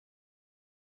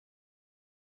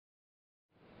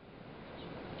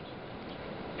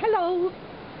Hello,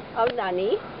 I'm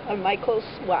Nani. I'm Michael's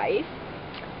wife.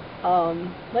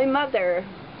 My mother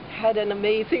had an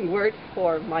amazing word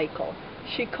for Michael.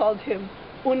 She called him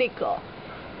único.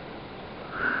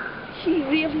 He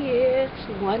really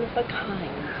is one of a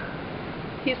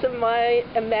kind. He's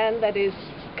a man that is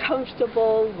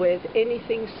comfortable with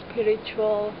anything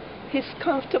spiritual. He's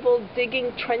comfortable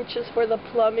digging trenches for the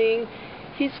plumbing.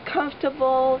 He's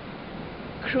comfortable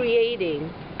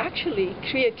creating. Actually,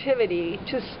 creativity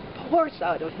just pours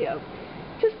out of him.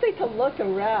 Just take a look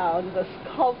around, the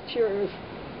sculptures,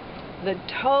 the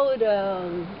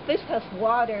totem. This has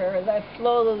water that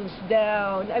flows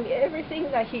down. I mean, everything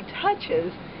that he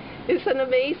touches is an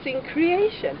amazing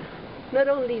creation. Not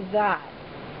only that,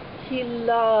 he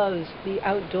loves the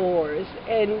outdoors,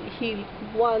 and he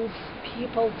wants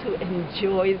people to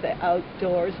enjoy the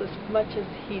outdoors as much as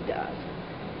he does.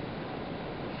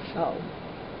 So,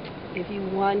 if you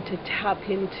want to tap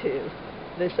into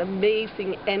this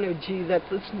amazing energy that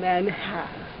this man has,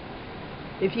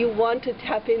 if you want to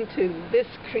tap into this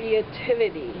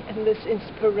creativity and this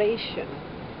inspiration,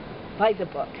 buy the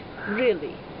book.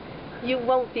 Really. You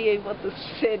won't be able to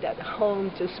sit at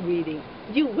home just reading.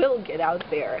 You will get out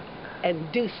there and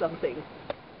do something.